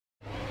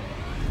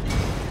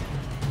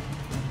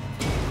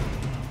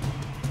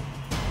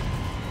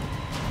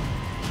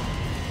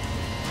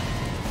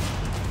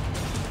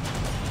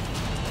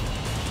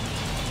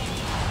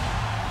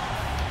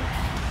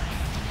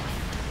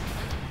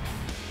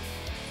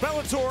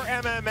Bellator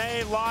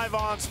MMA live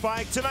on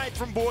Spike tonight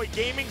from Boyd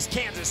Gaming's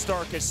Kansas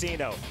Star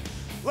Casino.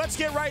 Let's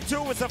get right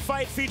to it with a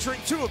fight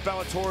featuring two of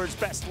Bellator's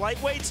best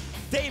lightweights.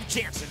 Dave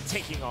Jansen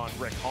taking on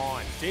Rick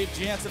Hahn. Dave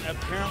Jansen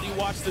apparently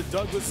watched the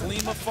Douglas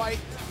Lima fight.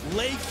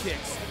 Leg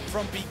kicks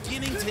from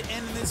beginning to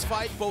end in this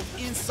fight,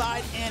 both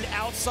inside and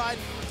outside.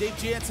 Dave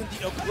Jansen,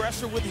 the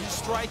aggressor with his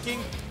striking.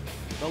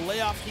 The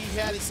layoff he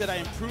had, he said, I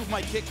improved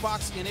my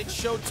kickboxing, and it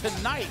showed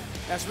tonight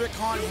as Rick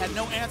Hahn had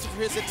no answer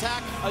for his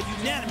attack. A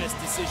unanimous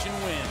decision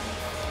win.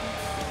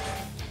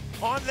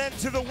 On then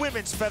to the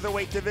women's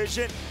featherweight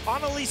division,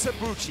 Annalisa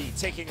Bucci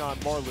taking on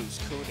Marloes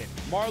Coenen.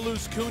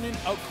 Marloes Coenen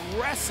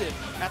aggressive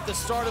at the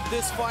start of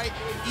this fight.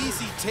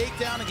 Easy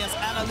takedown against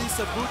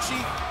Annalisa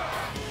Bucci.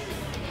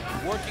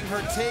 Working her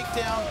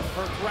takedown,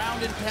 her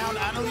ground and pound.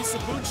 Annalisa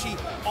Bucci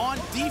on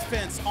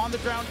defense on the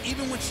ground,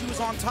 even when she was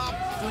on top,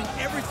 doing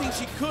everything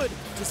she could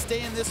to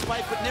stay in this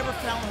fight, but never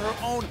found her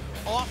own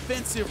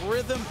offensive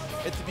rhythm.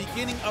 At the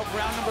beginning of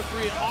round number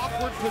 3, an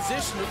awkward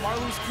position with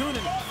Marloes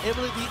Coenen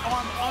able to get the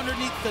arm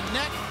underneath the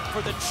neck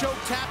for the choke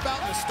tap out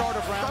in the start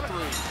of round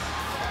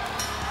 3.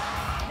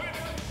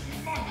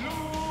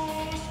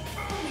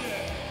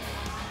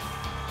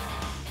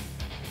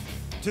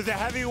 To the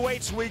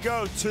heavyweights we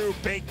go, two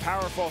big,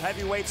 powerful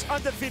heavyweights.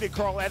 Undefeated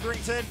Carl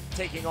Etherington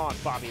taking on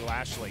Bobby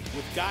Lashley.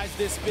 With guys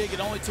this big, it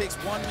only takes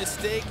one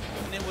mistake,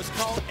 and it was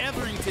Carl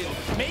Etherington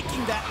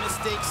making that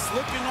mistake,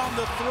 slipping on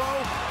the throw,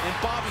 and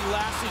Bobby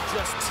Lashley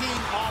just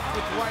teeing off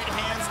with right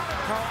hands.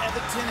 Carl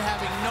Etherington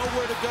having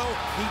nowhere to go.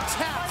 He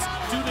taps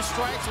due to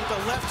strikes with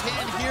the left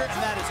hand here, and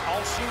that is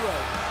all she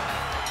wrote.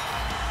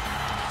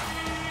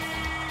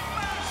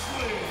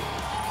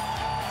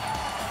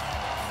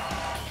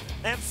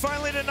 And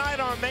finally tonight,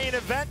 our main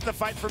event, the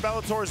fight for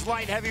Bellator's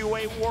light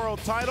heavyweight world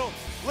title,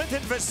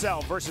 Linton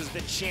Vassell versus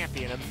the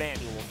champion,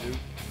 Emanuel Newton.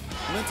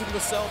 Linton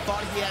Vassell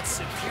thought he had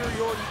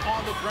superiority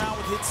on the ground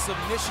with his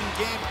submission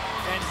game,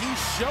 and he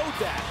showed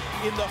that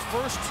in the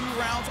first 2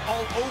 rounds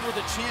all over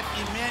the champ,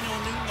 Emanuel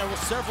Newton. There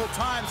were several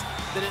times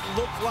that it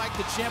looked like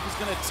the champ was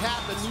going to tap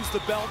and lose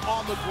the belt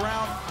on the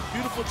ground.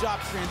 Beautiful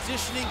job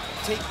transitioning,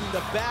 taking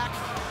the back.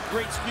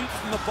 Great sweep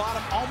from the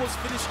bottom, almost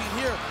finishing it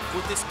here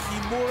with this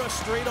Kimura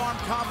straight arm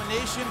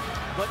combination.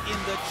 But in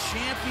the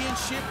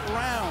championship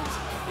rounds,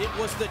 it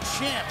was the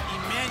champ,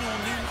 Emanuel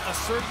Newton,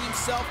 asserting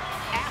himself.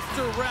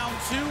 After round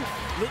 2,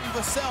 Linton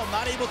Vassell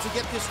not able to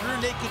get this rear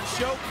naked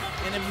choke,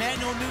 and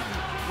Emanuel Newton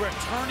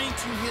returning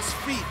to his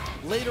feet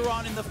later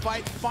on in the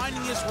fight,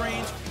 finding his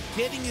range,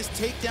 getting his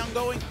takedown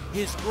going,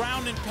 his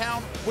ground and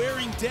pound,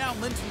 wearing down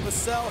Linton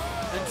Vassell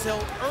until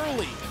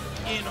early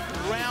in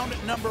round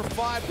number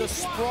 5, the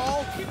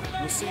sprawl.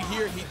 You'll see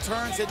here, he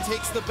turns and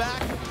takes the back,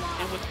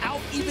 and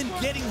without even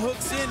getting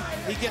hooks in,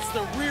 he gets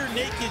the rear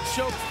naked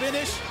choke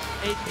finish.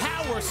 A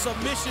power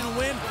submission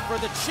win for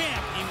the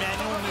champ,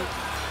 Emanuel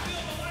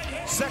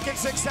Newton. Second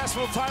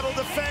successful title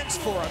defense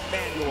for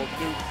Emanuel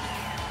Newton.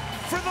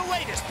 For the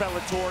latest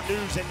Bellator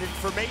news and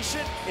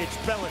information, it's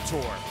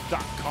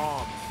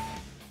Bellator.com.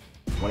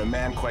 When a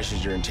man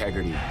questions your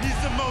integrity,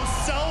 he's the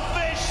most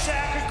selfish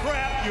sack of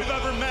crap you've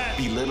ever met.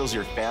 Belittles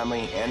your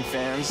family and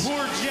fans.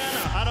 Poor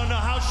Jenna. I don't know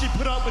how she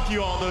put up with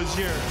you all those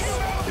years.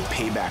 The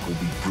payback will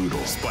be brutal.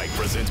 Spike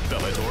presents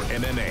Bellator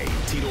MMA.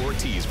 Tito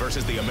Ortiz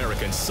versus the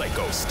American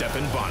Psycho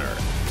Stephan Bonner.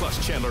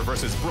 Plus Chandler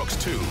versus Brooks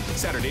 2,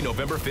 Saturday,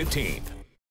 November 15th.